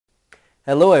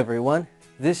Hello everyone,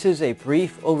 this is a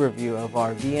brief overview of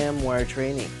our VMware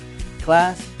training,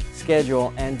 class,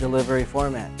 schedule, and delivery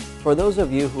format. For those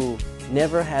of you who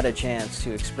never had a chance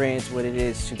to experience what it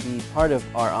is to be part of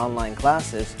our online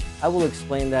classes, I will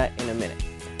explain that in a minute.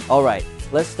 Alright,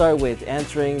 let's start with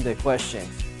answering the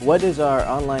questions. What does our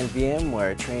online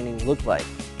VMware training look like?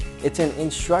 It's an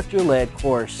instructor-led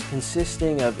course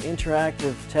consisting of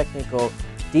interactive technical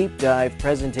deep dive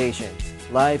presentations,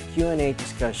 live Q&A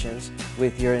discussions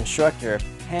with your instructor,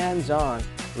 hands-on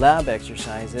lab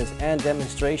exercises, and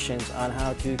demonstrations on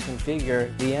how to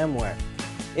configure VMware.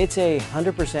 It's a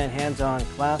 100% hands-on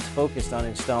class focused on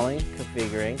installing,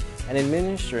 configuring, and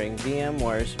administering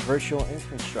VMware's virtual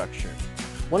infrastructure.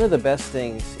 One of the best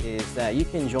things is that you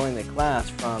can join the class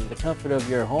from the comfort of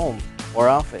your home or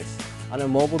office on a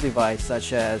mobile device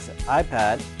such as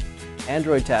iPad,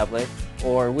 Android tablet,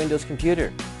 or Windows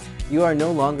computer. You are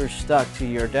no longer stuck to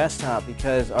your desktop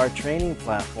because our training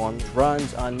platform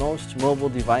runs on most mobile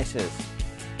devices.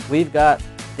 We've got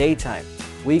daytime,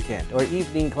 weekend, or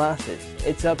evening classes.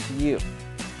 It's up to you.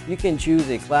 You can choose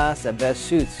a class that best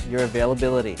suits your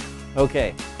availability.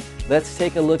 Okay, let's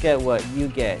take a look at what you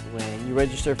get when you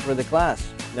register for the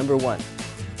class. Number 1.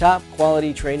 Top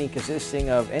quality training consisting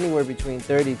of anywhere between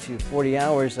 30 to 40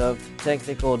 hours of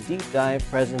technical deep dive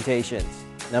presentations.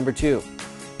 Number 2.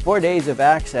 4 days of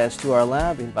access to our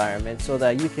lab environment so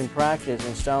that you can practice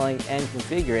installing and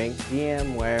configuring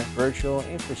VMware virtual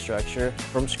infrastructure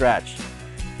from scratch.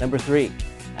 Number 3.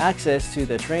 Access to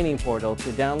the training portal to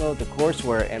download the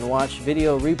courseware and watch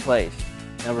video replays.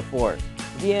 Number 4.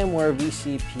 VMware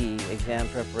VCP exam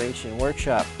preparation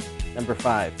workshop. Number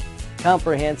 5.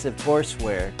 Comprehensive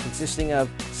courseware consisting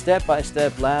of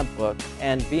step-by-step lab book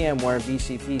and VMware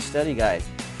VCP study guide.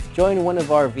 Join one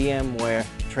of our VMware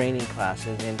training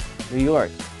classes in New York,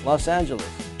 Los Angeles,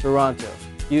 Toronto,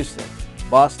 Houston,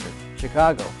 Boston,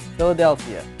 Chicago,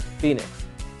 Philadelphia, Phoenix,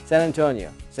 San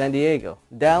Antonio, San Diego,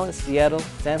 Dallas, Seattle,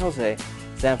 San Jose,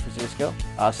 San Francisco,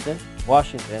 Austin,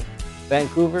 Washington,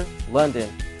 Vancouver, London,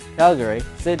 Calgary,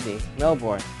 Sydney,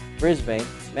 Melbourne, Brisbane,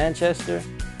 Manchester,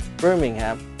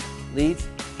 Birmingham, Leeds,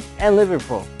 and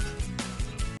Liverpool.